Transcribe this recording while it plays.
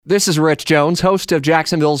This is Rich Jones, host of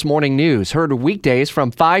Jacksonville's Morning News, heard weekdays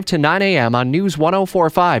from 5 to 9 a.m. on News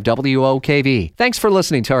 104.5 WOKV. Thanks for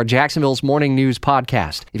listening to our Jacksonville's Morning News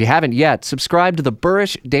podcast. If you haven't yet, subscribe to the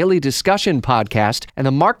Burrish Daily Discussion podcast and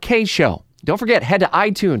the Mark Kaye Show. Don't forget, head to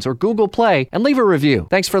iTunes or Google Play and leave a review.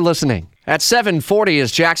 Thanks for listening. At 7:40,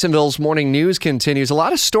 as Jacksonville's Morning News continues, a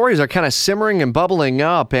lot of stories are kind of simmering and bubbling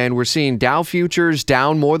up, and we're seeing Dow futures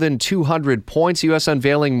down more than 200 points. U.S.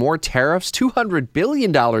 unveiling more tariffs, $200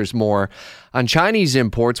 billion more on Chinese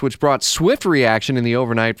imports, which brought swift reaction in the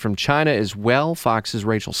overnight from China as well. Fox's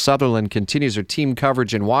Rachel Sutherland continues her team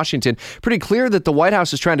coverage in Washington. Pretty clear that the White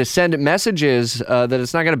House is trying to send messages that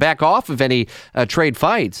it's not going to back off of any trade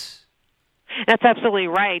fights. That's absolutely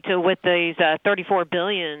right. With these $34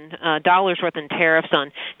 billion worth in tariffs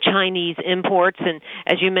on Chinese imports, and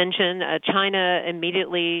as you mentioned, China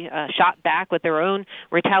immediately shot back with their own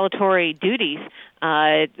retaliatory duties.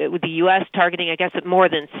 With the U.S. targeting, I guess, more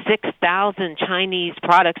than 6,000 Chinese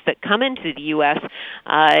products that come into the U.S.,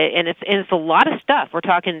 and it's a lot of stuff. We're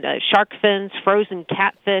talking shark fins, frozen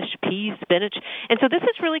catfish, peas, spinach, and so this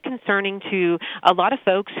is really concerning to a lot of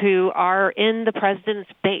folks who are in the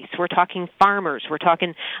president's base. We're talking farmers. We're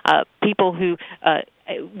talking people who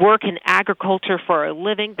work in agriculture for a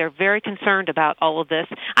living. They're very concerned about all of this.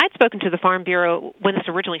 I'd spoken to the Farm Bureau when this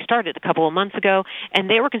originally started a couple of months ago, and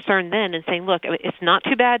they were concerned then and saying, look, it's not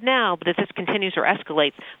too bad now, but if this continues or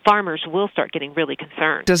escalates, farmers will start getting really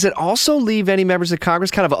concerned. Does it also leave any members of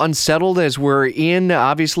Congress kind of unsettled as we're in,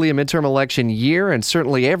 obviously, a midterm election year, and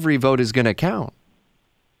certainly every vote is going to count?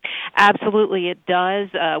 Absolutely, it does.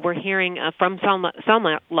 We're hearing from some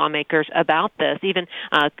lawmakers about this. Even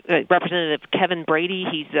Representative Kevin Brady,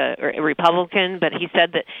 he's a Republican, but he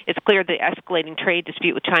said that it's clear the escalating trade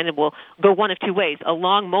dispute with China will go one of two ways: a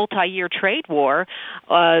long multi-year trade war,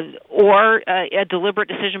 or a deliberate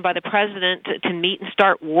decision by the president to meet and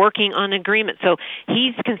start working on an agreement. So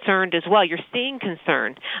he's concerned as well. You're seeing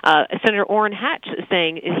concern. Senator Orrin Hatch is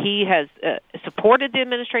saying he has supported the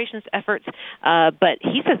administration's efforts, but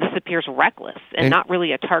he says this appears reckless and not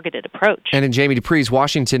really a targeted approach. And in Jamie Dupree's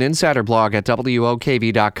Washington Insider blog at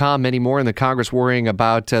WOKV.com, many more in the Congress worrying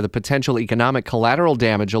about the potential economic collateral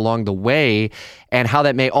damage along the way and how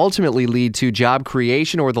that may ultimately lead to job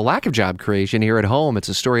creation or the lack of job creation here at home. It's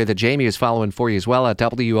a story that Jamie is following for you as well at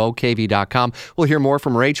WOKV.com. We'll hear more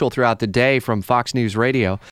from Rachel throughout the day from Fox News Radio.